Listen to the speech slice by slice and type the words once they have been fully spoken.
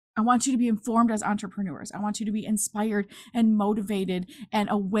I want you to be informed as entrepreneurs. I want you to be inspired and motivated and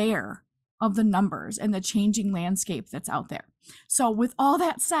aware of the numbers and the changing landscape that's out there. So with all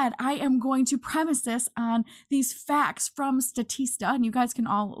that said, I am going to premise this on these facts from Statista, and you guys can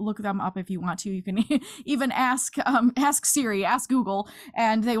all look them up if you want to. You can even ask Siri, ask Google,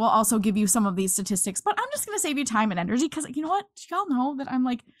 and they will also give you some of these statistics. But I'm just going to save you time and energy because you know what? Y'all know that I'm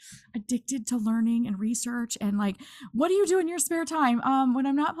like addicted to learning and research. And like, what do you do in your spare time? When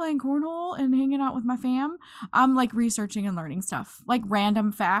I'm not playing cornhole and hanging out with my fam, I'm like researching and learning stuff, like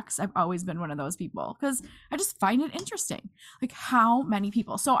random facts. I've always been one of those people because I just find it interesting. Like how many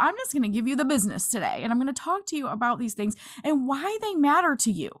people. So I'm just going to give you the business today, and I'm going to talk to you about these things and why they matter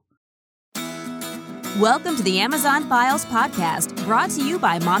to you. Welcome to the Amazon Files podcast, brought to you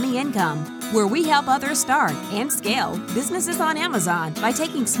by Mommy Income, where we help others start and scale businesses on Amazon by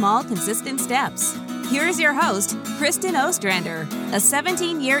taking small, consistent steps. Here is your host, Kristen Ostrander, a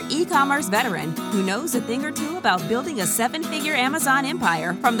 17-year e-commerce veteran who knows a thing or two about building a 7-figure Amazon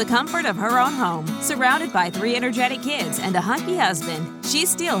empire from the comfort of her own home. Surrounded by 3 energetic kids and a hunky husband, she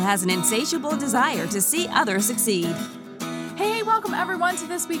still has an insatiable desire to see others succeed. Hey, welcome everyone to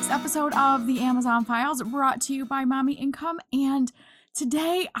this week's episode of the Amazon Files, brought to you by Mommy Income. And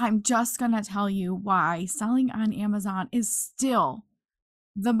today I'm just going to tell you why selling on Amazon is still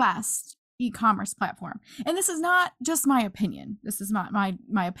the best e-commerce platform. And this is not just my opinion. This is not my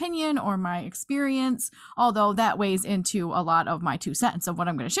opinion or my experience, although that weighs into a lot of my 2 cents of what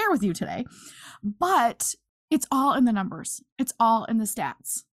I'm going to share with you today. But it's all in the numbers. It's all in the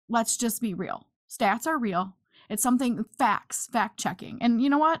stats. Let's just be real. Stats are real. It's something, facts, fact checking. And you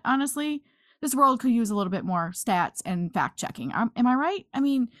know what? Honestly, this world could use a little bit more stats and fact checking. Am I right? I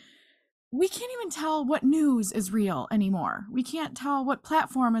mean, we can't even tell what news is real anymore. We can't tell what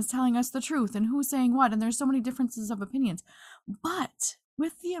platform is telling us the truth and who's saying what. And there's so many differences of opinions. But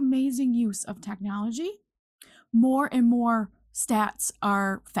with the amazing use of technology, more and more stats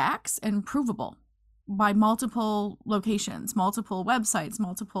are facts and provable by multiple locations, multiple websites,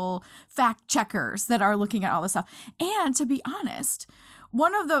 multiple fact checkers that are looking at all this stuff. And to be honest,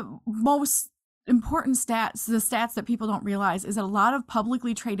 one of the most important stats, the stats that people don't realize, is that a lot of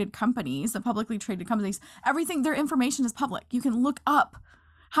publicly traded companies, everything, their information is public. You can look up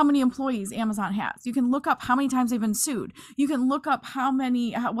how many employees Amazon has. You can look up how many times they've been sued. You can look up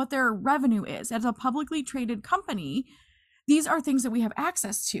what their revenue is. As a publicly traded company, these are things that we have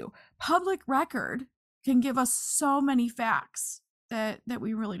access to. Public record can give us so many facts that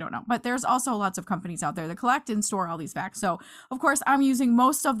we really don't know. But there's also lots of companies out there that collect and store all these facts. So of course, I'm using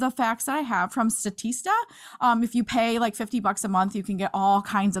most of the facts that I have from Statista. If you pay like $50 a month, you can get all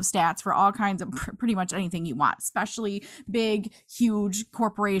kinds of stats for all kinds of pretty much anything you want, especially big, huge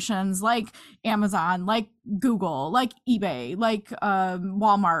corporations like Amazon, like Google, like eBay, like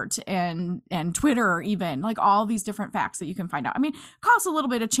Walmart and Twitter, even like all these different facts that you can find out. I mean, it costs a little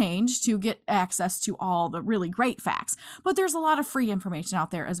bit of change to get access to all the really great facts, but there's a lot of free information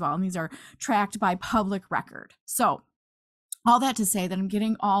out there as well. And these are tracked by public record. So all that to say that I'm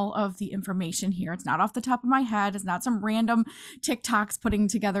getting all of the information here. It's not off the top of my head. It's not some random TikToks putting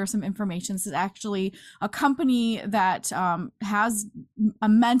together some information. This is actually a company that has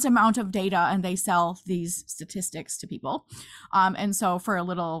immense amount of data, and they sell these statistics to people. And so for a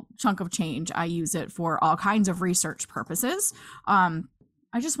little chunk of change, I use it for all kinds of research purposes. I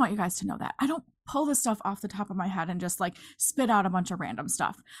just want you guys to know that I don't pull this stuff off the top of my head and just like spit out a bunch of random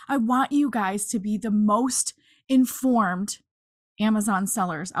stuff. I want you guys to be the most informed Amazon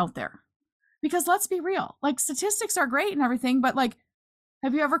sellers out there, because let's be real, like statistics are great and everything, but like,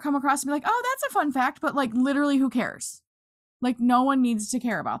 have you ever come across and be like, oh, that's a fun fact, but like literally who cares? Like no one needs to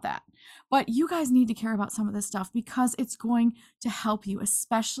care about that. But you guys need to care about some of this stuff because it's going to help you,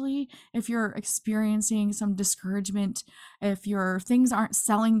 especially if you're experiencing some discouragement, if your things aren't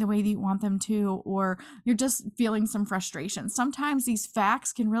selling the way that you want them to, or you're just feeling some frustration. Sometimes these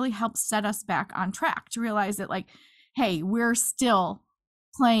facts can really help set us back on track to realize that like, hey, we're still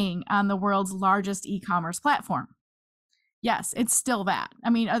playing on the world's largest e-commerce platform. Yes, it's still that. I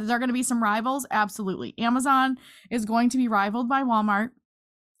mean, are there going to be some rivals? Absolutely. Amazon is going to be rivaled by Walmart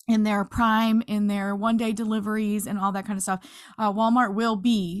in their Prime, in their one-day deliveries and all that kind of stuff. Walmart will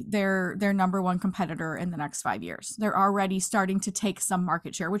be their number one competitor in the next 5 years. They're already starting to take some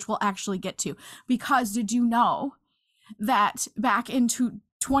market share, which we'll actually get to. Because did you know that back into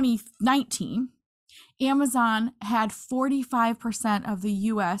 2019, Amazon had 45% of the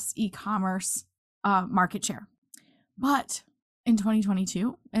US e-commerce market share. But in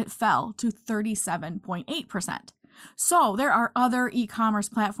 2022, it fell to 37.8%. So there are other e-commerce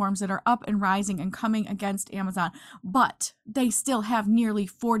platforms that are up and rising and coming against Amazon, but they still have nearly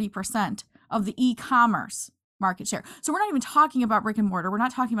 40% of the e-commerce market share. So we're not even talking about brick and mortar. We're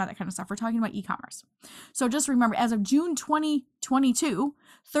not talking about that kind of stuff. We're talking about e-commerce. So just remember, as of June 2022,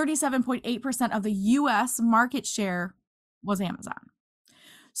 37.8% of the US market share was Amazon.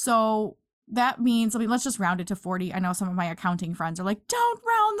 So that means, let's just round it to 40. I know some of my accounting friends are like, don't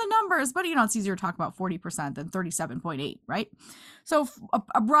round the numbers, but it's easier to talk about 40% than 37.8, right? So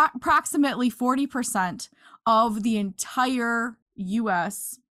approximately 40% of the entire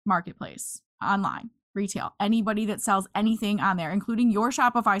US marketplace online, retail, anybody that sells anything on there, including your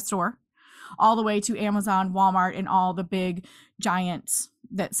Shopify store, all the way to Amazon, Walmart, and all the big giants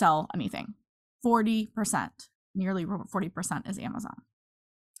that sell anything. 40%, nearly 40% is Amazon.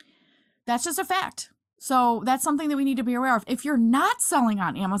 That's just a fact. So that's something that we need to be aware of. If you're not selling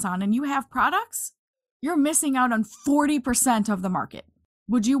on Amazon and you have products, you're missing out on 40% of the market.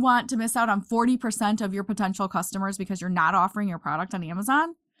 Would you want to miss out on 40% of your potential customers because you're not offering your product on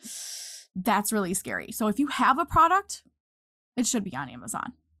Amazon? That's really scary. So if you have a product, it should be on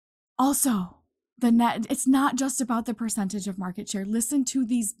Amazon. Also, it's not just about the percentage of market share. Listen to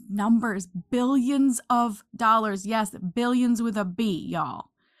these numbers, billions of dollars. Yes, billions with a B, y'all.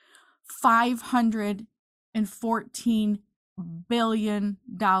 $514 billion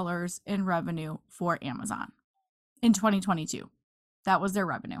in revenue for Amazon in 2022. That was their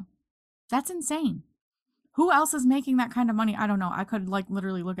revenue. That's insane. Who else is making that kind of money? I don't know. I could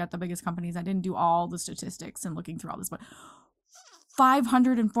literally look at the biggest companies. I didn't do all the statistics and looking through all this, but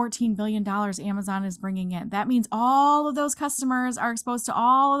 $514 billion Amazon is bringing in. That means all of those customers are exposed to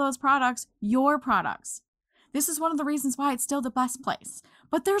all of those products, your products. This is one of the reasons why it's still the best place.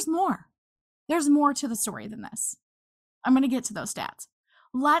 But there's more. There's more to the story than this. I'm going to get to those stats.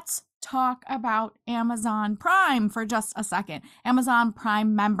 Let's talk about Amazon Prime for just a second. Amazon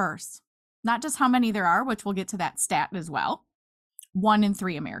Prime members. Not just how many there are, which we'll get to that stat as well. 1 in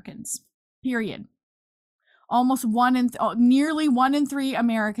 3 Americans. Period. Nearly 1 in 3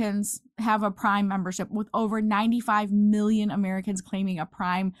 Americans have a Prime membership, with over 95 million Americans claiming a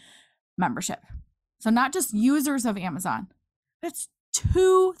Prime membership. So not just users of Amazon, that's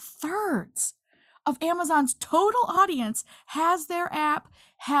 2/3 of Amazon's total audience has their app,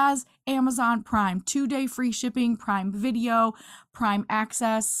 has Amazon Prime. 2-day free shipping, Prime Video, Prime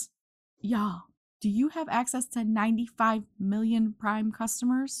Access. Y'all, do you have access to 95 million Prime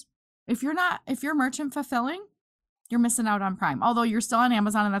customers? If you're merchant fulfilling, you're missing out on Prime. Although you're still on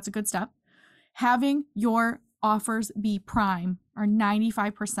Amazon, and that's a good step. Having your offers be Prime are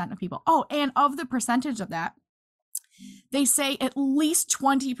 95% of people. Oh, and of the percentage of that, they say at least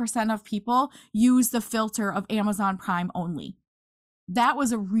 20% of people use the filter of Amazon Prime only. That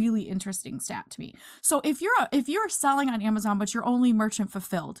was a really interesting stat to me. So if you're selling on Amazon, but you're only merchant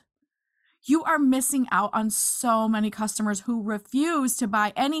fulfilled, you are missing out on so many customers who refuse to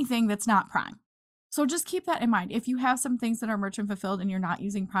buy anything that's not Prime. So just keep that in mind. If you have some things that are merchant fulfilled and you're not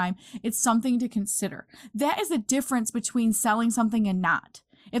using Prime, it's something to consider. That is the difference between selling something and not.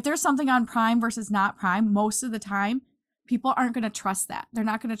 If there's something on Prime versus not Prime, most of the time, people aren't going to trust that. They're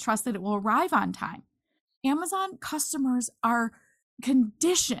not going to trust that it will arrive on time. Amazon customers are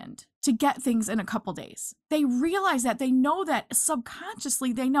conditioned to get things in a couple days. They realize that. They know that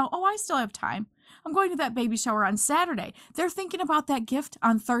subconsciously. They know, I still have time. I'm going to that baby shower on Saturday. They're thinking about that gift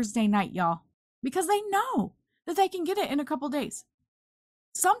on Thursday night, y'all, because they know that they can get it in a couple days.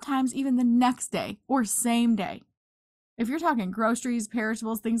 Sometimes even the next day or same day. If you're talking groceries,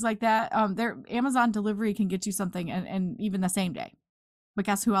 perishables, things like that, their Amazon delivery can get you something and even the same day. But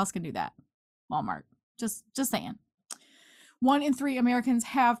guess who else can do that? Walmart. Just saying. 1 in 3 Americans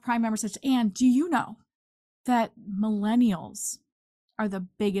have Prime memberships. And do you know that millennials are the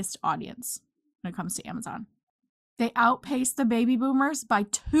biggest audience when it comes to Amazon? They outpace the baby boomers by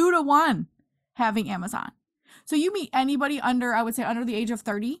 2-1 having Amazon. So you meet anybody under the age of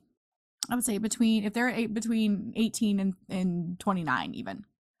 30, I would say between 18 and 29 even.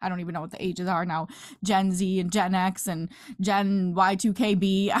 I don't even know what the ages are now. Gen Z and Gen X and Gen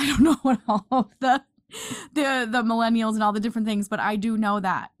Y2KB. I don't know what all of the millennials and all the different things, but I do know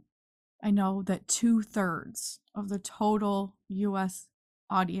that. I know that 2/3 of the total US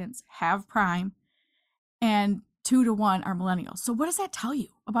audience have Prime, and 2-1 are millennials. So what does that tell you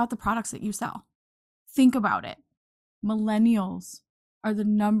about the products that you sell? Think about it. Millennials are the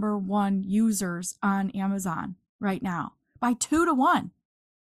number 1 users on Amazon right now by 2-1.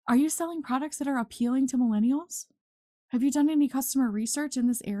 Are you selling products that are appealing to millennials? Have you done any customer research in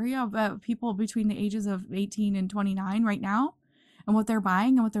this area of people between the ages of 18 and 29 right now and what they're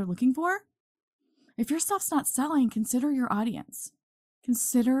buying and what they're looking for? If your stuff's not selling, consider your audience.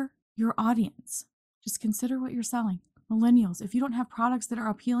 Consider your audience. Just consider what you're selling. Millennials. If you don't have products that are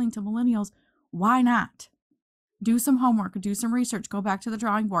appealing to millennials, why not? Do some homework, do some research, go back to the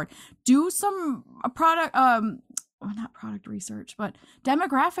drawing board, do some not product research, but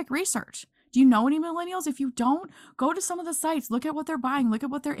demographic research. Do you know any millennials? If you don't, go to some of the sites, look at what they're buying, look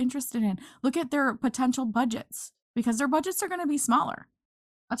at what they're interested in, look at their potential budgets, because their budgets are going to be smaller.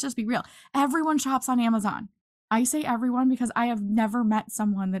 Let's just be real. Everyone shops on Amazon. I say everyone because I have never met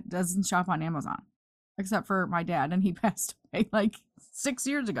someone that doesn't shop on Amazon, except for my dad, and he passed away like 6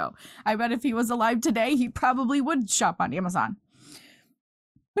 years ago. I bet if he was alive today, he probably would shop on Amazon.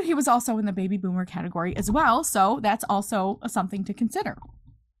 But he was also in the baby boomer category as well, so that's also something to consider.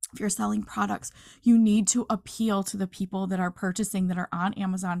 If you're selling products, you need to appeal to the people that are purchasing, that are on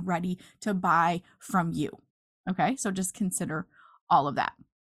Amazon ready to buy from you. Okay, so just consider all of that.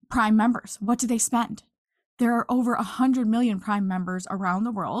 Prime members, what do they spend? There are over 100 million Prime members around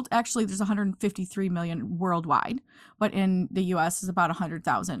the world. Actually, there's 153 million worldwide, but in the US is about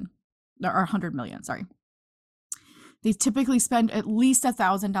 100,000 or 100 million, sorry. They typically spend at least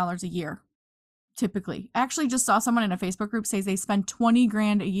 $1,000 a year. Typically. Actually just saw someone in a Facebook group say they spend 20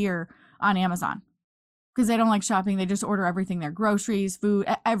 grand a year on Amazon because they don't like shopping. They just order everything there. Groceries, food,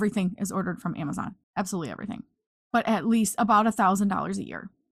 everything is ordered from Amazon. Absolutely everything. But at least about $1,000 a year.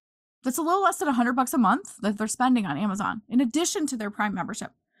 That's a little less than $100 a month that they're spending on Amazon in addition to their Prime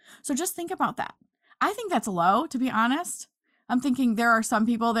membership. So just think about that. I think that's low, to be honest. I'm thinking there are some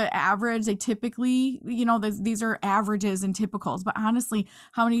people that average, they typically, these are averages and typicals, but honestly,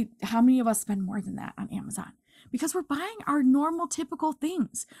 how many of us spend more than that on Amazon? Because we're buying our normal typical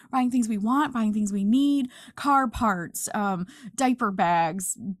things, buying things we want, buying things we need, car parts, diaper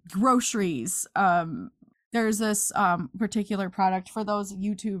bags, groceries. There's this particular product for those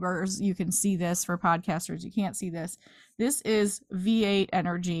YouTubers. You can see this. For podcasters, you can't see this. This is V8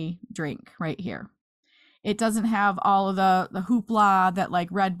 energy drink right here. It doesn't have all of the hoopla that like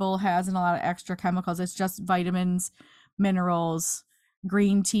Red Bull has and a lot of extra chemicals. It's just vitamins, minerals,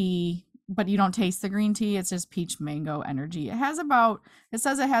 green tea, but you don't taste the green tea. It's just peach mango energy. It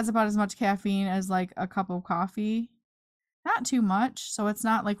says it has about as much caffeine as like a cup of coffee. Not too much. So it's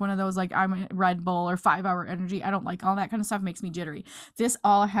not like one of those like I'm a Red Bull or 5 Hour Energy. I don't like all that kind of stuff. It makes me jittery. This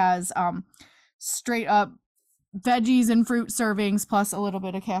all has straight up veggies and fruit servings plus a little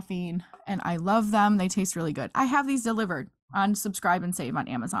bit of caffeine, and I love them. They taste really good. I have these delivered on Subscribe and Save on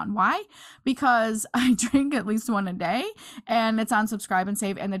Amazon. Why? Because I drink at least one a day, and it's on Subscribe and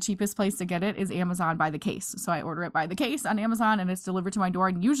Save, and the cheapest place to get it is Amazon by the case. So I order it by the case on Amazon, and it's delivered to my door,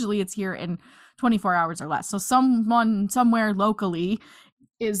 and usually it's here in 24 hours or less. So someone somewhere locally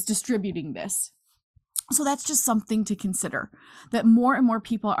is distributing this. So that's just something to consider, that more and more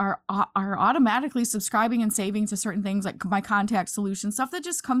people are automatically subscribing and saving to certain things like my contact solution, stuff that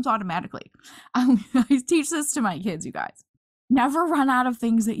just comes automatically. I teach this to my kids, you guys. Never run out of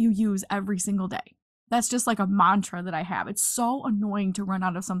things that you use every single day. That's just like a mantra that I have. It's so annoying to run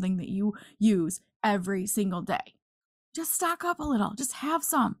out of something that you use every single day. Just stock up a little. Just have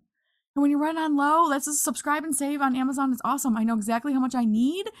some. And when you run on low, let's just Subscribe and Save on Amazon. It's awesome. I know exactly how much I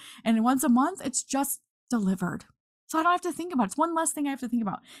need. And once a month, it's just delivered. So I don't have to think about it. It's one less thing I have to think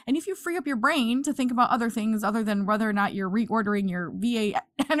about. And if you free up your brain to think about other things other than whether or not you're reordering your V8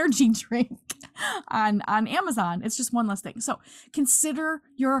 energy drink on Amazon, it's just one less thing. So consider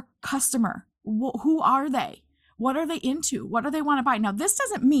your customer. Who are they? What are they into? What do they want to buy? Now, this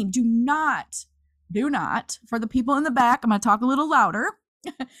doesn't mean do not, for the people in the back, I'm going to talk a little louder.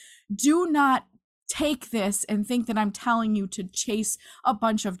 Do not take this and think that I'm telling you to chase a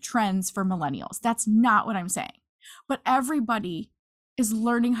bunch of trends for millennials. That's not what I'm saying. But everybody is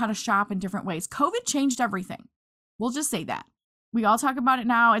learning how to shop in different ways. COVID changed everything. We'll just say that. We all talk about it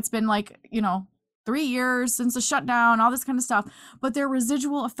now. It's been like, 3 years since the shutdown, all this kind of stuff. But there are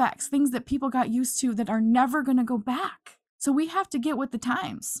residual effects, things that people got used to that are never going to go back. So we have to get with the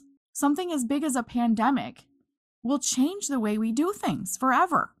times. Something as big as a pandemic will change the way we do things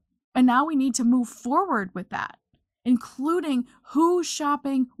forever. And now we need to move forward with that, including who's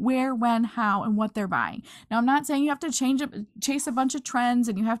shopping, where, when, how, and what they're buying. Now, I'm not saying you have to chase a bunch of trends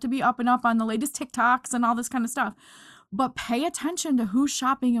and you have to be up and up on the latest TikToks and all this kind of stuff, but pay attention to who's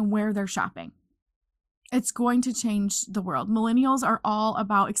shopping and where they're shopping. It's going to change the world. Millennials are all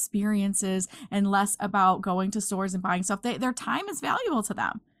about experiences and less about going to stores and buying stuff. Their time is valuable to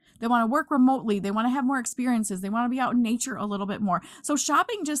them. They want to work remotely. They want to have more experiences. They want to be out in nature a little bit more. So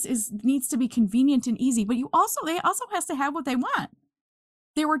shopping just needs to be convenient and easy, but they also has to have what they want.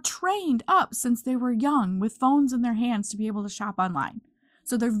 They were trained up since they were young with phones in their hands to be able to shop online.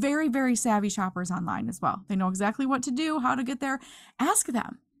 So they're very, very savvy shoppers online as well. They know exactly what to do, how to get there. Ask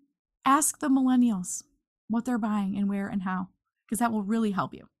them. Ask the millennials what they're buying and where and how, because that will really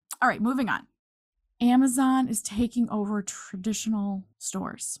help you. All right, moving on. Amazon is taking over traditional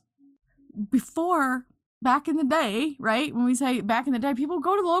stores. Before, back in the day, right? When we say back in the day, people would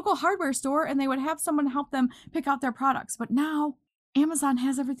go to the local hardware store and they would have someone help them pick out their products. But now Amazon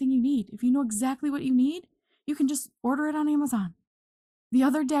has everything you need. If you know exactly what you need, you can just order it on Amazon. The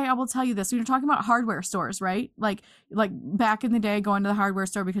other day, I will tell you this, we were talking about hardware stores, right? Like back in the day, going to the hardware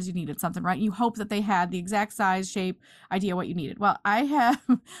store because you needed something, right? You hope that they had the exact size, shape, idea what you needed. Well, I have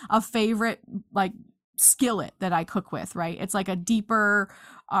a favorite like skillet that I cook with, right? It's like a deeper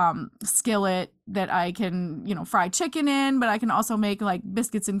skillet that I can, fry chicken in, but I can also make like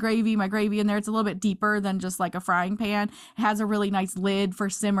biscuits and gravy, my gravy in there. It's a little bit deeper than just like a frying pan. It has a really nice lid for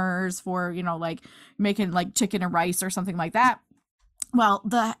simmers for, like making like chicken and rice or something like that. Well,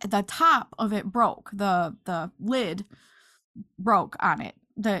 the top of it broke. The lid broke on it.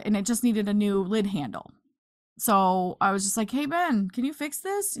 And it just needed a new lid handle. So I was just like, hey, Ben, can you fix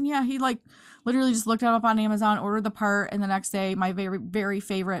this? And yeah, he like literally just looked it up on Amazon, ordered the part, and the next day my very, very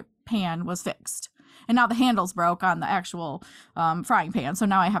favorite pan was fixed. And now the handles broke on the actual frying pan. So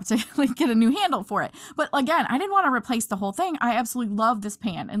now I have to like get a new handle for it. But again, I didn't want to replace the whole thing. I absolutely love this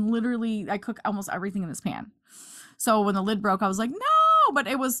pan. And literally I cook almost everything in this pan. So when the lid broke, I was like, no, but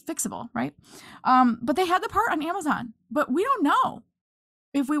it was fixable, right? But they had the part on Amazon. But we don't know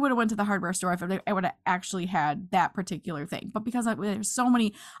if we would have went to the hardware store, if I would have actually had that particular thing. But because there's so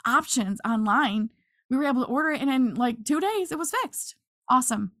many options online, we were able to order it. And in like 2 days, it was fixed.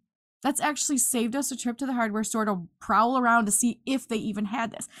 Awesome. That's actually saved us a trip to the hardware store to prowl around to see if they even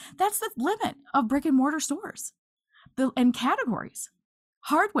had this. That's the limit of brick and mortar stores and categories.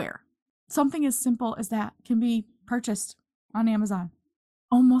 Hardware, something as simple as that, can be purchased on Amazon.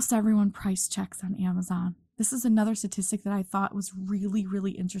 Almost everyone price checks on Amazon. This is another statistic that I thought was really,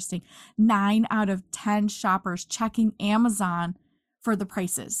 really interesting. 9 out of 10 shoppers checking Amazon for the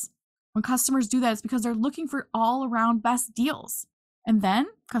prices. When customers do that, it's because they're looking for all around best deals. And then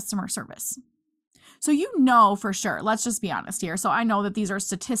customer service. So for sure, let's just be honest here. So I know that these are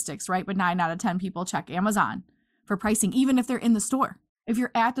statistics, right? But 9 out of 10 people check Amazon for pricing, even if they're in the store. If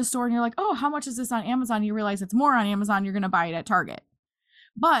you're at the store and you're like, oh, how much is this on Amazon? You realize it's more on Amazon, you're going to buy it at Target.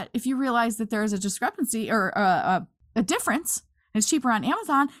 But if you realize that there is a discrepancy or a difference, and it's cheaper on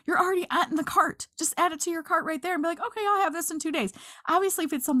Amazon, you're already in the cart. Just add it to your cart right there and be like, okay, I'll have this in 2 days. Obviously,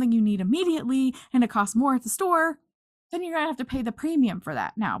 if it's something you need immediately and it costs more at the store, then you're going to have to pay the premium for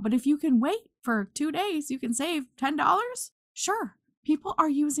that now. But if you can wait for 2 days, you can save $10. Sure. People are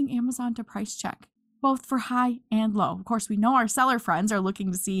using Amazon to price check, both for high and low. Of course, we know our seller friends are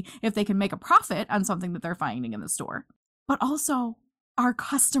looking to see if they can make a profit on something that they're finding in the store. But also, our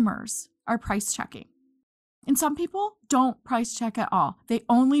customers are price checking. And some people don't price check at all. They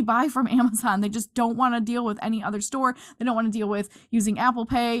only buy from Amazon. They just don't want to deal with any other store. They don't want to deal with using Apple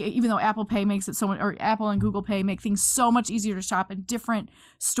Pay, even though Apple Pay makes it so much, or Apple and Google Pay make things so much easier to shop in different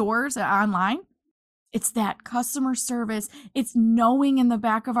stores online. It's that customer service. It's knowing in the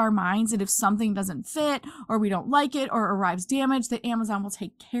back of our minds that if something doesn't fit or we don't like it or arrives damaged, that Amazon will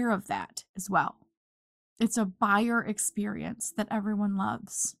take care of that as well. It's a buyer experience that everyone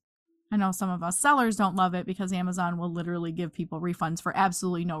loves. I know some of us sellers don't love it because Amazon will literally give people refunds for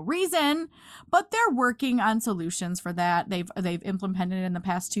absolutely no reason, but they're working on solutions for that. They've implemented it in the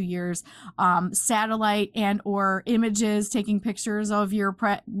past 2 years, satellite and or images, taking pictures of your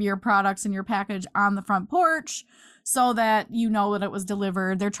products and your package on the front porch so that you know that it was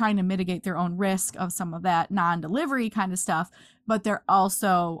delivered. They're trying to mitigate their own risk of some of that non-delivery kind of stuff, but they're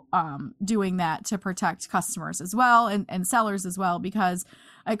also doing that to protect customers as well and sellers as well, because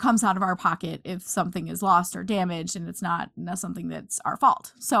it comes out of our pocket if something is lost or damaged and it's not something that's our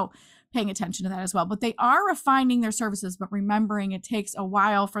fault. So paying attention to that as well. But they are refining their services, but remembering it takes a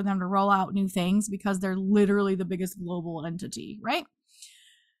while for them to roll out new things because they're literally the biggest global entity, right?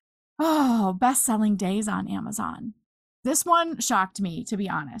 Oh, best-selling days on Amazon. This one shocked me, to be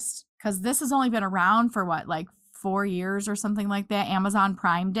honest, because this has only been around for like 4 years or something like that, Amazon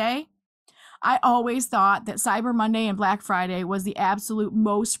Prime Day. I always thought that Cyber Monday and Black Friday was the absolute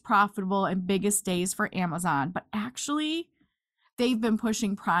most profitable and biggest days for Amazon, but actually they've been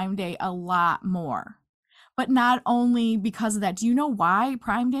pushing Prime Day a lot more. But not only because of that. Do you know why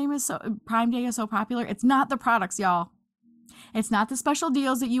Prime Day is so popular? It's not the products, y'all. It's not the special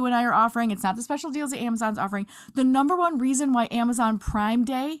deals that you and I are offering. It's not the special deals that Amazon's offering. The number one reason why Amazon Prime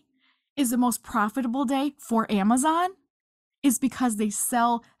Day is the most profitable day for Amazon is because they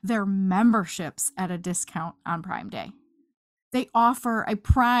sell their memberships at a discount on Prime Day. they offer a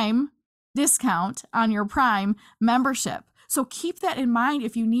Prime discount on your Prime membership. So keep that in mind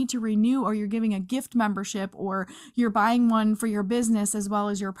if you need to renew, or you're giving a gift membership, or you're buying one for your business as well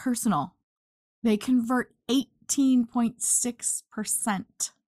as your personal. They convert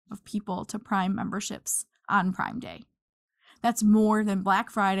 18.6% of people to Prime memberships on Prime Day. That's more than Black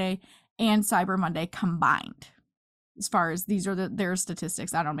Friday and Cyber Monday combined. As far as these are their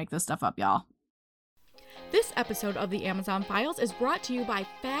statistics. I don't make this stuff up, y'all. This episode of the Amazon Files is brought to you by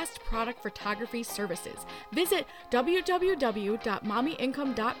Fast Product Photography Services. Visit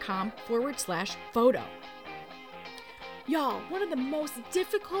www.mommyincome.com/photo. Y'all, one of the most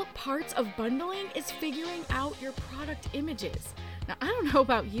difficult parts of bundling is figuring out your product images. Now, I don't know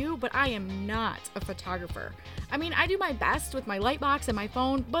about you, but I am not a photographer. I mean, I do my best with my Lightbox and my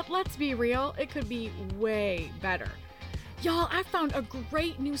phone, but let's be real, it could be way better. Y'all, I found a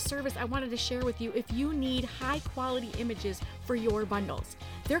great new service I wanted to share with you if you need high quality images for your bundles.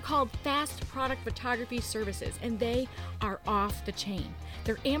 They're called Fast Product Photography Services, and they are off the chain.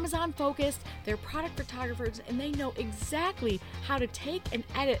 They're Amazon focused, they're product photographers, and they know exactly how to take and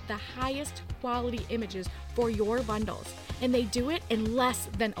edit the highest quality images for your bundles. And they do it in less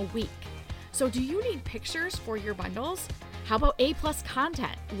than a week. So do you need pictures for your bundles? How about A+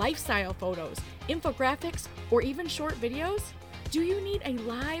 content, lifestyle photos, infographics, or even short videos? Do you need a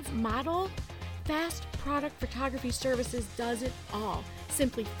live model? Fast Product Photography Services does it all.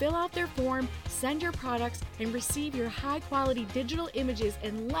 Simply fill out their form, send your products, and receive your high-quality digital images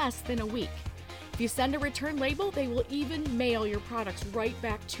in less than a week. If you send a return label, they will even mail your products right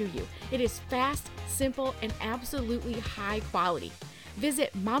back to you. It is fast, simple, and absolutely high quality.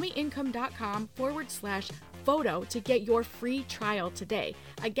 Visit mommyincome.com/photo to get your free trial today.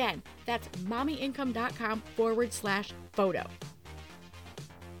 Again, that's mommyincome.com/photo.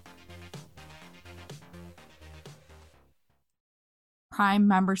 Prime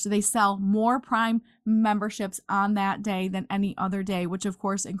members, so they sell more Prime memberships on that day than any other day, which of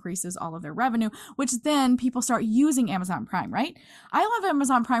course increases all of their revenue, which then people start using Amazon Prime, right? I love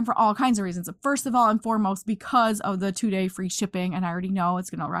Amazon Prime for all kinds of reasons. First of all and foremost, because of the 2-day free shipping, and I already know it's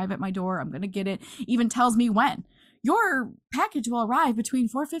going to arrive at my door. I'm going to get it. Even tells me when. Your package will arrive between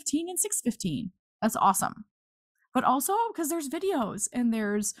 4:15 and 6:15. That's awesome. But also because there's videos and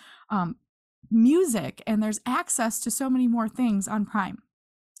there's music and there's access to so many more things on Prime.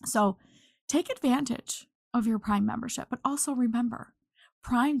 So take advantage of your Prime membership, but also remember,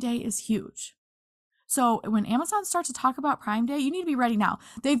 Prime Day is huge. So when Amazon starts to talk about Prime Day, you need to be ready now.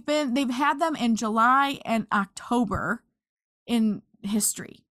 They've had them in July and October in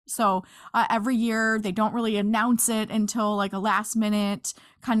history. So every year they don't really announce it until like a last minute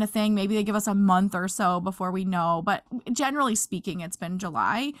kind of thing. Maybe they give us a month or so before we know, but generally speaking, it's been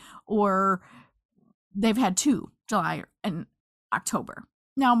July, or they've had 2, July and October.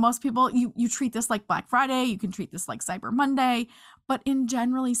 Now, most people, you treat this like Black Friday, you can treat this like Cyber Monday, but in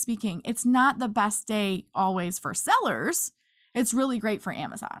generally speaking, it's not the best day always for sellers. It's really great for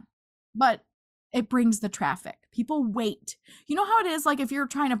Amazon, but it brings the traffic. People wait. You know how it is, like if you're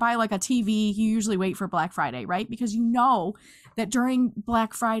trying to buy like a TV, you usually wait for Black Friday, right? Because you know that during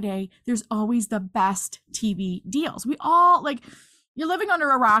Black Friday, there's always the best TV deals. We all, like, you're living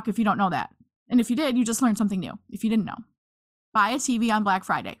under a rock if you don't know that. And if you did, you just learned something new. If you didn't know, buy a TV on Black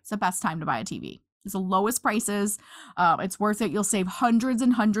Friday. It's the best time to buy a TV. It's the lowest prices. It's worth it. You'll save hundreds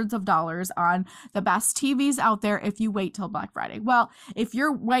and hundreds of dollars on the best TVs out there if you wait till Black Friday. Well, if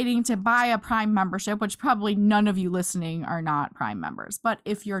you're waiting to buy a Prime membership, which probably none of you listening are not Prime members, but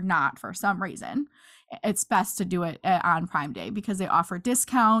if you're not for some reason, it's best to do it on Prime Day because they offer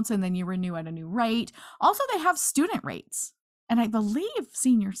discounts and then you renew at a new rate. Also, they have student rates and I believe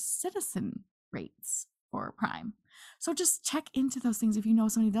senior citizen rates for Prime. So just check into those things if you know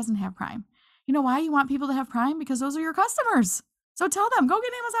somebody doesn't have Prime. You know why you want people to have Prime? Because those are your customers. So tell them, go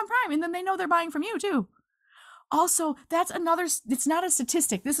get Amazon Prime, and then they know they're buying from you too. Also, that's another, it's not a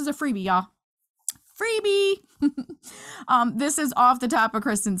statistic. This is a freebie, y'all. Freebie. This is off the top of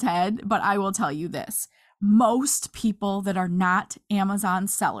Kristen's head, but I will tell you this. Most people that are not Amazon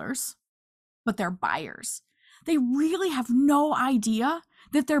sellers, but they're buyers, they really have no idea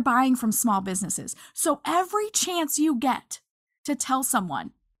that they're buying from small businesses. So every chance you get to tell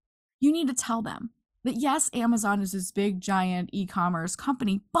someone, you need to tell them that yes, Amazon is this big, giant e-commerce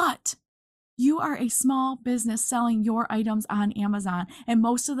company, but you are a small business selling your items on Amazon. And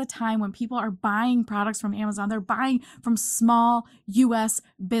most of the time when people are buying products from Amazon, they're buying from small US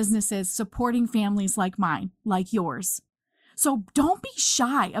businesses supporting families like mine, like yours. So don't be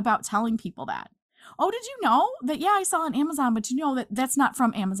shy about telling people that. Oh, did you know that, yeah, I sell on Amazon, but you know that that's not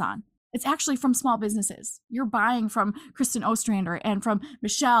from Amazon. It's actually from small businesses. You're buying from Kristen Ostrander and from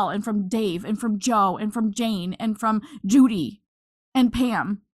Michelle and from Dave and from Joe and from Jane and from Judy and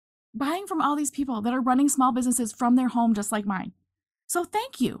Pam. Buying from all these people that are running small businesses from their home just like mine. So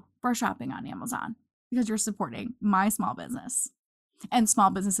thank you for shopping on Amazon because you're supporting my small business and small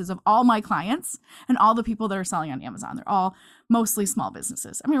businesses of all my clients and all the people that are selling on Amazon. They're all mostly small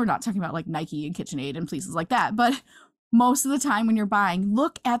businesses. I mean, we're not talking about like Nike and KitchenAid and places like that, but most of the time when you're buying,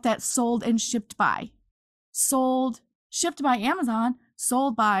 look at that sold and shipped by. Sold, shipped by Amazon,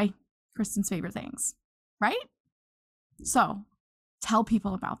 sold by Kristen's Favorite Things, right? So tell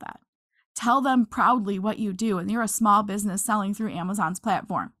people about that. Tell them proudly what you do, and you're a small business selling through Amazon's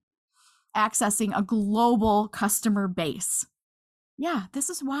platform, accessing a global customer base. Yeah, this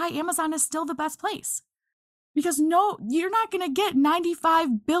is why Amazon is still the best place. Because no, you're not going to get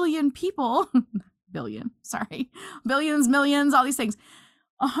 95 billion people, billions, millions, all these things.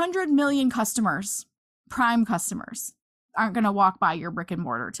 100 million customers, prime customers, aren't going to walk by your brick and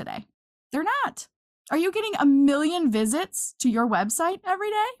mortar today. They're not. Are you getting 1 million visits to your website every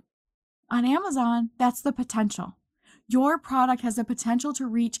day? On Amazon, that's the potential. Your product has the potential to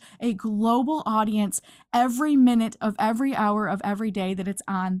reach a global audience every minute of every hour of every day that it's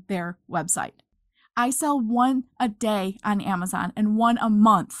on their website. I sell 1 a day on Amazon and 1 a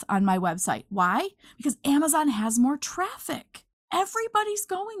month on my website. Why? Because Amazon has more traffic. Everybody's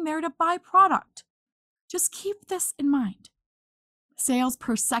going there to buy product. Just keep this in mind. Sales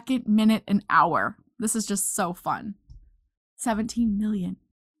per second, minute, and hour. This is just so fun. 17 million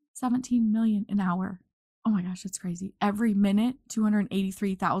an hour. Oh my gosh, it's crazy. Every minute,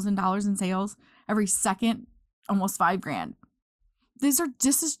 $283,000 in sales. Every second, almost $5,000. This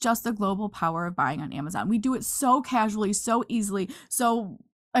is just the global power of buying on Amazon. We do it so casually, so easily. So,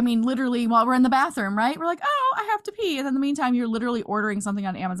 I mean, literally while we're in the bathroom, right? We're like, oh, I have to pee. And in the meantime, you're literally ordering something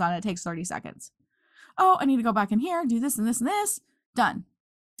on Amazon and it takes 30 seconds. Oh, I need to go back in here, do this and this and this. Done.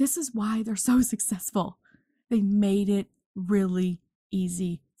 This is why they're so successful. They made it really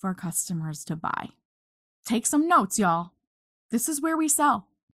easy for customers to buy. Take some notes, y'all. This is where we sell.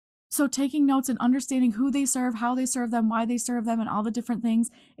 So taking notes and understanding who they serve, how they serve them, why they serve them, and all the different things,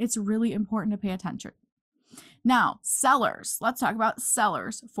 it's really important to pay attention. Now, sellers. Let's talk about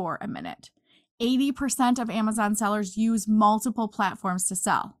sellers for a minute. 80% of Amazon sellers use multiple platforms to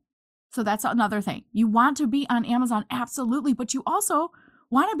sell. So that's another thing. You want to be on Amazon, absolutely, but you also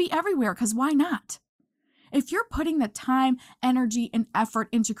want to be everywhere because why not? If you're putting the time, energy, and effort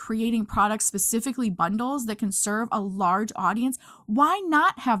into creating products, specifically bundles that can serve a large audience, why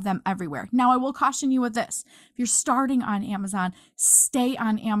not have them everywhere? Now, I will caution you with this. If you're starting on Amazon, stay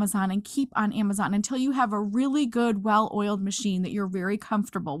on Amazon and keep on Amazon until you have a really good, well-oiled machine that you're very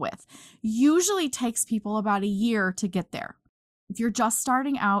comfortable with. Usually takes people about a year to get there. If you're just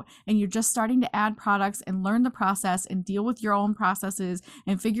starting out and you're just starting to add products and learn the process and deal with your own processes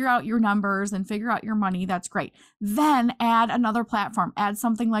and figure out your numbers and figure out your money, that's great. Then add another platform. Add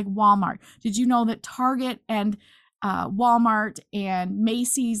something like Walmart. Did you know that Target and Walmart and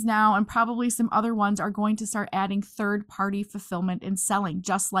Macy's now and probably some other ones are going to start adding third-party fulfillment and selling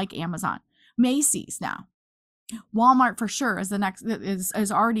just like Amazon? Macy's now. Walmart for sure is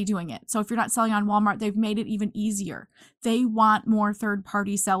already doing it. So if you're not selling on Walmart, they've made it even easier. They want more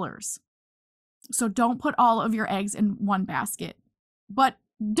third-party sellers. So don't put all of your eggs in one basket, but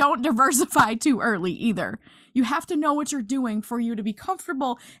don't diversify too early either. You have to know what you're doing for you to be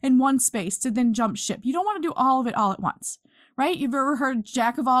comfortable in one space to then jump ship. You don't want to do all of it all at once, right? You've ever heard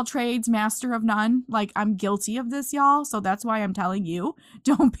jack of all trades, master of none? Like, I'm guilty of this, y'all. So that's why I'm telling you,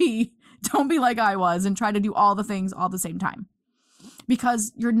 don't be like I was and try to do all the things all at the same time,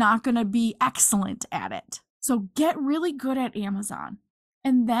 because you're not going to be excellent at it. So get really good at Amazon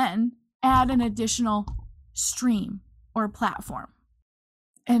and then add an additional stream or platform.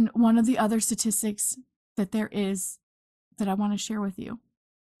 And one of the other statistics that there is that I want to share with you,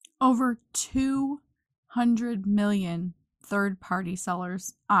 over 200 million third-party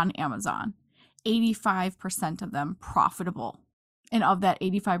sellers on Amazon, 85% of them profitable. And of that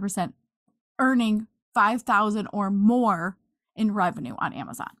 85%, earning $5,000 or more in revenue on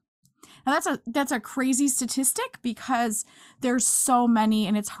Amazon. Now that's a crazy statistic because there's so many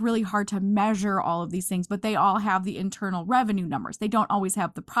and it's really hard to measure all of these things, but they all have the internal revenue numbers. They don't always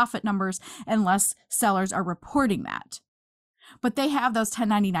have the profit numbers unless sellers are reporting that. But they have those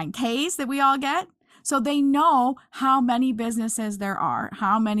 1099Ks that we all get. So they know how many businesses there are,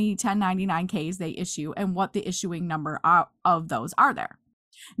 how many 1099Ks they issue, and what the issuing number of those are there.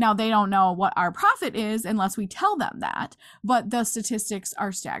 Now, they don't know what our profit is unless we tell them that, but the statistics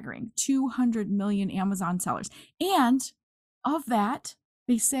are staggering. 200 million Amazon sellers. And of that,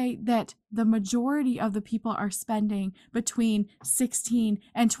 They say that the majority of the people are spending between 16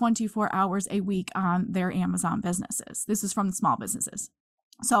 and 24 hours a week on their Amazon businesses. This is from the small businesses.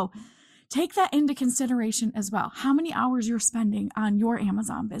 So take that into consideration as well. How many hours you're spending on your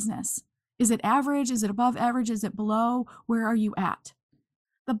Amazon business? Is it average? Is it above average? Is it below? Where are you at?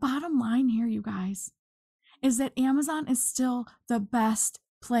 The bottom line here, you guys, is that Amazon is still the best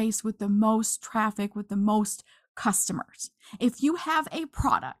place with the most traffic, with the most customers. If you have a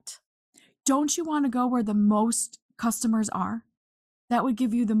product, don't you want to go where the most customers are? That would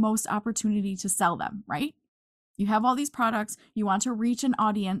give you the most opportunity to sell them, right? You have all these products, you want to reach an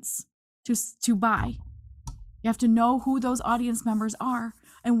audience to buy. You have to know who those audience members are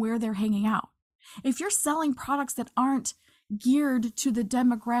and where they're hanging out. If you're selling products that aren't geared to the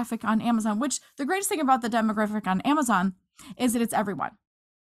demographic on Amazon, which the greatest thing about the demographic on Amazon is that it's everyone.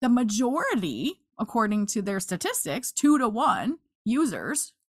 The majority, according to their statistics, 2-to-1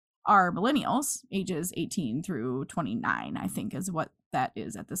 users are millennials, ages 18 through 29, I think is what that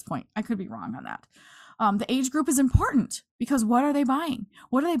is at this point. I could be wrong on that. The age group is important because what are they buying?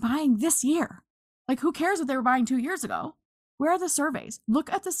 What are they buying this year? Like, who cares what they were buying 2 years ago? Where are the surveys?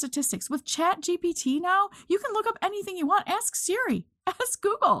 Look at the statistics. With ChatGPT now, you can look up anything you want. Ask Siri, ask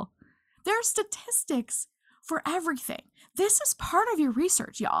Google. There are statistics for everything. This is part of your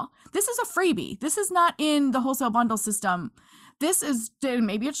research, y'all. This is a freebie. This is not in the wholesale bundle system. This is,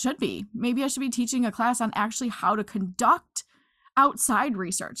 maybe it should be. Maybe I should be teaching a class on actually how to conduct outside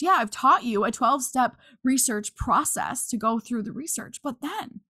research. Yeah, I've taught you a 12-step research process to go through the research, but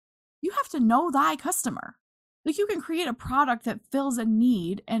then you have to know thy customer. Like, you can create a product that fills a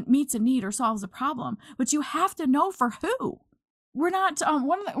need and meets a need or solves a problem, but you have to know for who. We're not,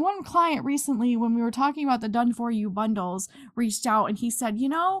 one client recently, when we were talking about the Done For You bundles, reached out and he said,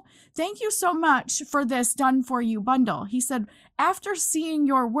 thank you so much for this Done For You bundle. He said, after seeing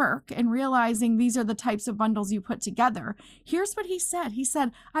your work and realizing these are the types of bundles you put together, here's what he said. He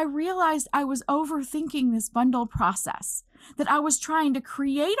said, I realized I was overthinking this bundle process, that I was trying to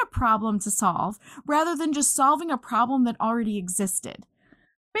create a problem to solve rather than just solving a problem that already existed.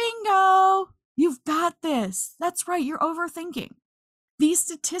 Bingo! You've got this. That's right. You're overthinking. These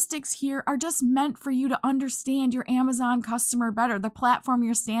statistics here are just meant for you to understand your Amazon customer better, the platform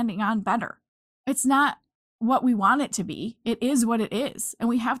you're standing on better. It's not what we want it to be. It is what it is. And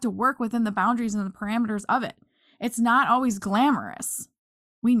we have to work within the boundaries and the parameters of it. It's not always glamorous.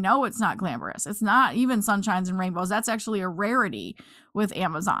 We know it's not glamorous. It's not even sunshines and rainbows. That's actually a rarity with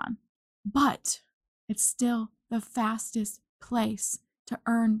Amazon. But it's still the fastest place to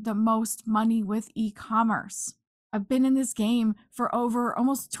earn the most money with e-commerce. I've been in this game for over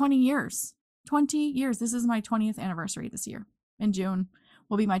almost 20 years. 20 years. This is my 20th anniversary this year. In June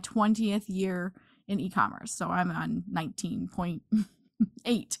will be my 20th year in e-commerce. So I'm on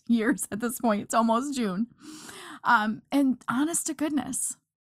 19.8 years at this point. It's almost June. And honest to goodness,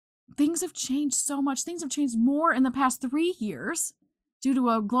 things have changed so much. Things have changed more in the past 3 years due to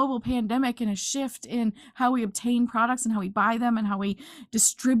a global pandemic and a shift in how we obtain products and how we buy them and how we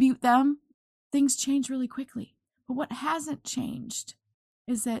distribute them. Things change really quickly. But what hasn't changed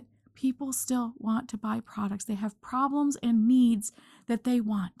is that people still want to buy products. They have problems and needs that they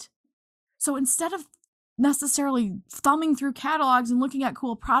want. So instead of necessarily thumbing through catalogs and looking at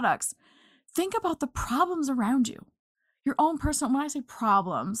cool products, think about the problems around you. Your own personal, when I say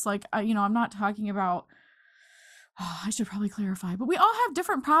problems, like, I'm not talking about, I should probably clarify, but we all have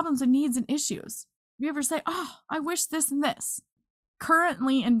different problems and needs and issues. You ever say, I wish this and this?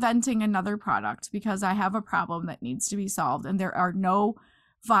 Currently inventing another product because I have a problem that needs to be solved and there are no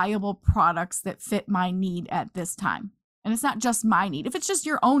viable products that fit my need at this time. And it's not just my need. If it's just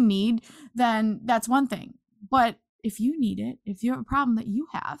your own need, then that's one thing. But if you need it, if you have a problem that you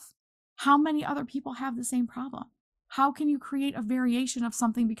have, how many other people have the same problem? How can you create a variation of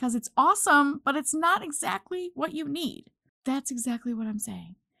something because it's awesome, but it's not exactly what you need? That's exactly what I'm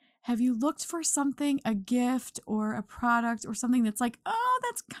saying. Have you looked for something, a gift or a product or something that's like,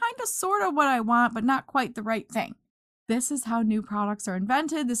 that's kind of sort of what I want, but not quite the right thing? This is how new products are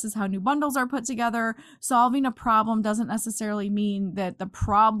invented. This is how new bundles are put together. Solving a problem doesn't necessarily mean that the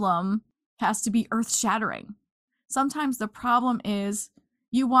problem has to be earth-shattering. Sometimes the problem is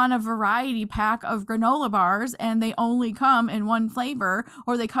you want a variety pack of granola bars and they only come in one flavor,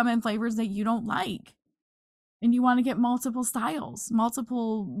 or they come in flavors that you don't like. And you want to get multiple styles,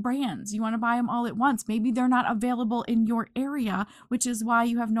 multiple brands. You want to buy them all at once. Maybe they're not available in your area, which is why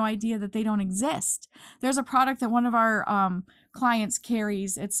you have no idea that they don't exist. There's a product that one of our clients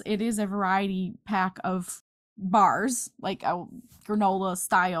carries. It is a variety pack of bars, like granola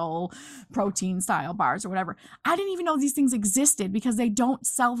style, protein style bars or whatever. I didn't even know these things existed because they don't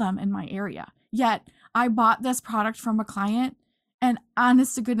sell them in my area. Yet I bought this product from a client, and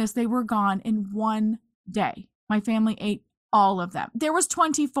honest to goodness, they were gone in one day. My family ate all of them. There was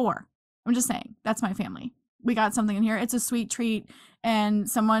 24. I'm just saying, that's my family. We got something in here. It's a sweet treat, and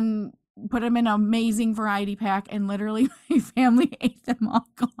someone put them in an amazing variety pack, and literally my family ate them all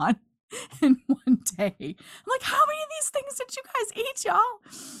gone in one day. I'm like, how many of these things did you guys eat,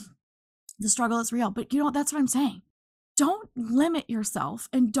 y'all? The struggle is real, but that's what I'm saying. Don't limit yourself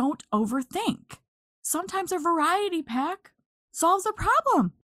and don't overthink. Sometimes a variety pack solves a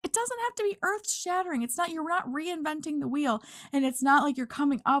problem. It doesn't have to be earth-shattering. You're not reinventing the wheel, and it's not like you're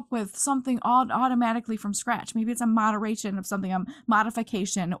coming up with something automatically from scratch. Maybe it's a moderation of something, a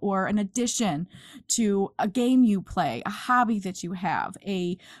modification or an addition to a game you play, a hobby that you have,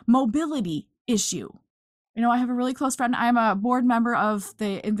 a mobility issue. I have a really close friend. I'm a board member of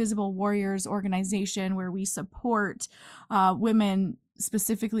the Invisible Warriors organization, where we support women,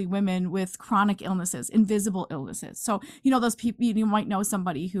 specifically women with chronic illnesses, invisible illnesses. So, those people, you might know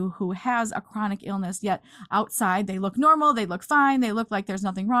somebody who has a chronic illness, yet outside they look normal, they look fine, they look like there's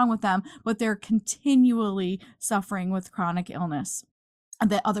nothing wrong with them, but they're continually suffering with chronic illness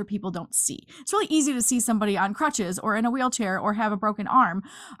that other people don't see. It's really easy to see somebody on crutches or in a wheelchair or have a broken arm,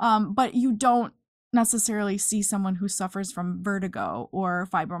 but you don't necessarily see someone who suffers from vertigo or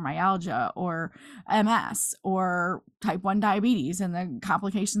fibromyalgia or MS or type 1 diabetes and the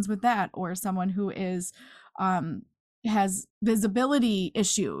complications with that, or someone who has visibility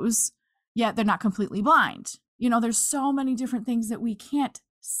issues, yet they're not completely blind. There's so many different things that we can't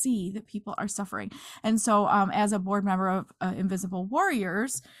see that people are suffering. And so as a board member of Invisible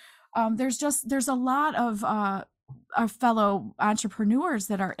Warriors, there's a lot of our fellow entrepreneurs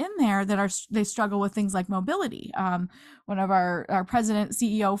that are in there they struggle with things like mobility. One of our president,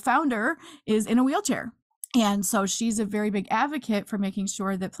 CEO, founder is in a wheelchair. And so she's a very big advocate for making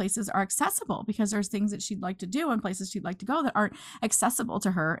sure that places are accessible, because there's things that she'd like to do and places she'd like to go that aren't accessible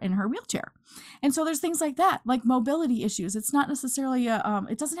to her in her wheelchair. And so there's things like that, like mobility issues. It's not necessarily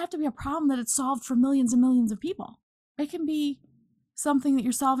it doesn't have to be a problem that it's solved for millions and millions of people. It can be something that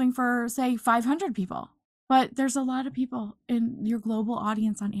you're solving for, say, 500 people. But there's a lot of people in your global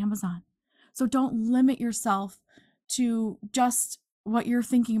audience on Amazon. So don't limit yourself to just what you're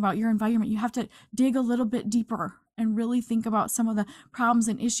thinking about, your environment. You have to dig a little bit deeper and really think about some of the problems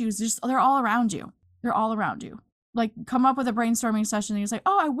and issues. They're all around you. They're all around you. Like, come up with a brainstorming session and you say,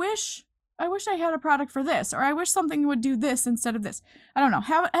 oh, I wish I had a product for this, or I wish something would do this instead of this. I don't know.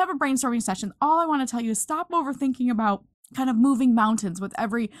 Have a brainstorming session. All I want to tell you is stop overthinking about kind of moving mountains with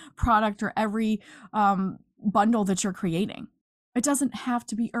every product or every bundle that you're creating. It doesn't have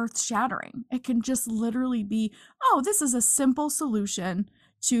to be earth-shattering. It can just literally be, oh, this is a simple solution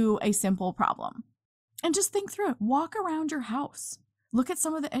to a simple problem. And just think through it. Walk around your house. Look at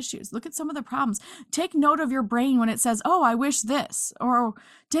some of the issues. Look at some of the problems. Take note of your brain when it says, oh, I wish this, or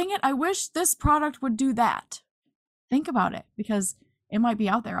dang it, I wish this product would do that. Think about it, because it might be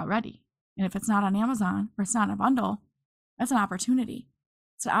out there already. And if it's not on Amazon or it's not in a bundle, that's an opportunity.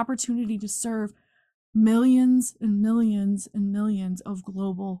 It's an opportunity to serve millions and millions and millions of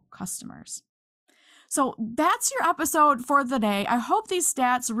global customers. So that's your episode for the day. I hope these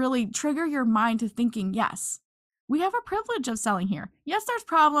stats really trigger your mind to thinking, yes, we have a privilege of selling here. Yes, there's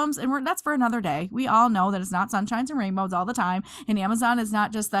problems, and that's for another day. We all know that it's not sunshines and rainbows all the time, and Amazon is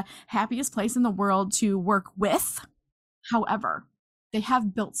not just the happiest place in the world to work with. However, they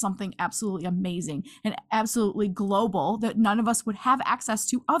have built something absolutely amazing and absolutely global that none of us would have access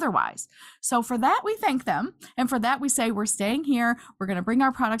to otherwise. So for that, we thank them. And for that, we say we're staying here. We're going to bring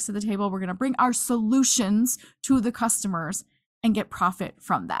our products to the table. We're going to bring our solutions to the customers and get profit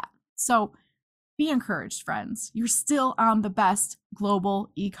from that. So be encouraged, friends. You're still on the best global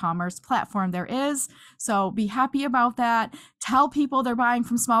e-commerce platform there is. So be happy about that. Tell people they're buying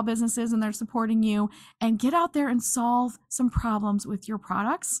from small businesses and they're supporting you, and get out there and solve some problems with your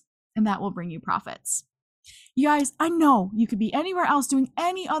products, and that will bring you profits. You guys, I know you could be anywhere else doing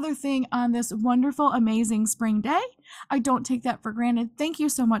any other thing on this wonderful, amazing spring day. I don't take that for granted. Thank you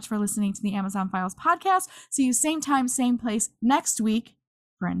so much for listening to the Amazon Files podcast. See you same time, same place next week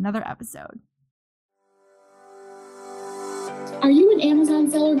for another episode. Are you an Amazon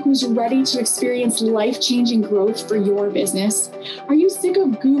seller who's ready to experience life-changing growth for your business? Are you sick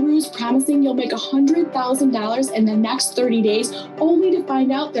of gurus promising you'll make $100,000 in the next 30 days, only to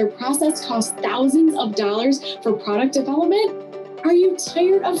find out their process costs thousands of dollars for product development? Are you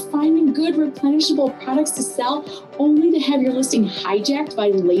tired of finding good replenishable products to sell, only to have your listing hijacked by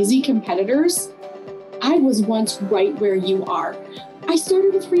lazy competitors? I was once right where you are. I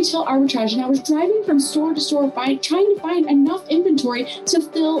started with retail arbitrage and I was driving from store to store trying to find enough inventory to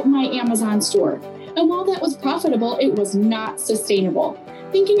fill my Amazon store. And while that was profitable, it was not sustainable.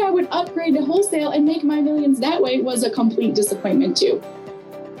 Thinking I would upgrade to wholesale and make my millions that way was a complete disappointment too.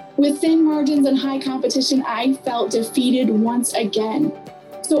 With thin margins and high competition, I felt defeated once again.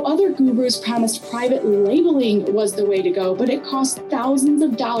 So other gurus promised private labeling was the way to go, but it cost thousands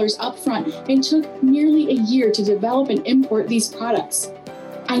of dollars upfront and took nearly a year to develop and import these products.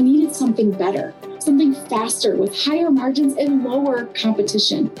 I needed something better, something faster with higher margins and lower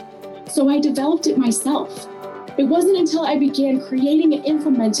competition. So I developed it myself. It wasn't until I began creating and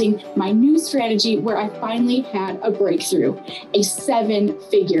implementing my new strategy where I finally had a breakthrough, a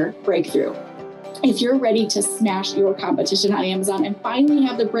 7-figure breakthrough. If you're ready to smash your competition on Amazon and finally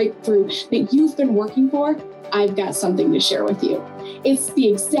have the breakthrough that you've been working for, I've got something to share with you. It's the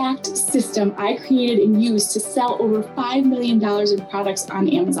exact system I created and used to sell over $5 million in products on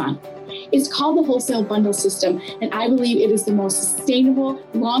Amazon. It's called the Wholesale Bundle System, and I believe it is the most sustainable,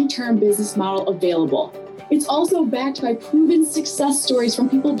 long-term business model available. It's also backed by proven success stories from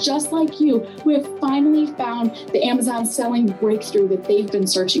people just like you who have finally found the Amazon selling breakthrough that they've been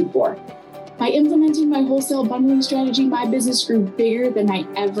searching for. By implementing my wholesale bundling strategy, my business grew bigger than I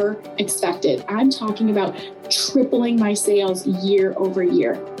ever expected. I'm talking about tripling my sales year over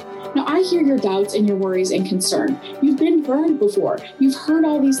year. Now, I hear your doubts and your worries and concern. You've been burned before. You've heard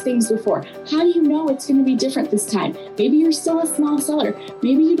all these things before. How do you know it's going to be different this time? Maybe you're still a small seller.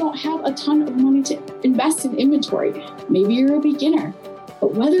 Maybe you don't have a ton of money to invest in inventory. Maybe you're a beginner.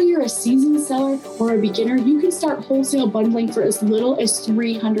 But whether you're a seasoned seller or a beginner, you can start wholesale bundling for as little as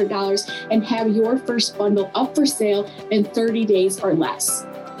 $300 and have your first bundle up for sale in 30 days or less.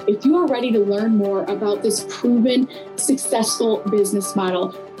 If you are ready to learn more about this proven, successful business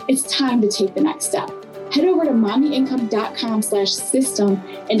model, it's time to take the next step. Head over to mommyincome.com/system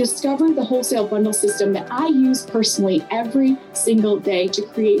and discover the wholesale bundle system that I use personally every single day to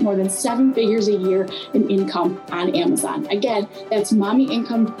create more than 7 figures a year in income on Amazon. Again, that's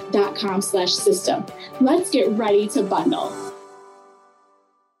mommyincome.com/system. Let's get ready to bundle.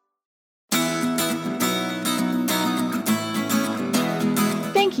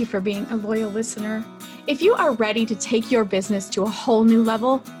 Thank you for being a loyal listener. If you are ready to take your business to a whole new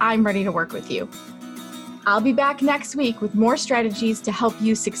level, I'm ready to work with you. I'll be back next week with more strategies to help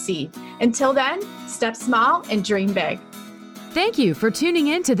you succeed. Until then, step small and dream big. Thank you for tuning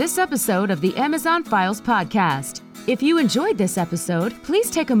in to this episode of the Amazon Files podcast. If you enjoyed this episode,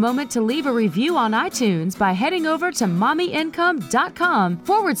 please take a moment to leave a review on iTunes by heading over to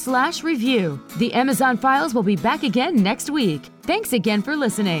mommyincome.com/review. The Amazon Files will be back again next week. Thanks again for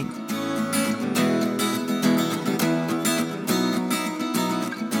listening.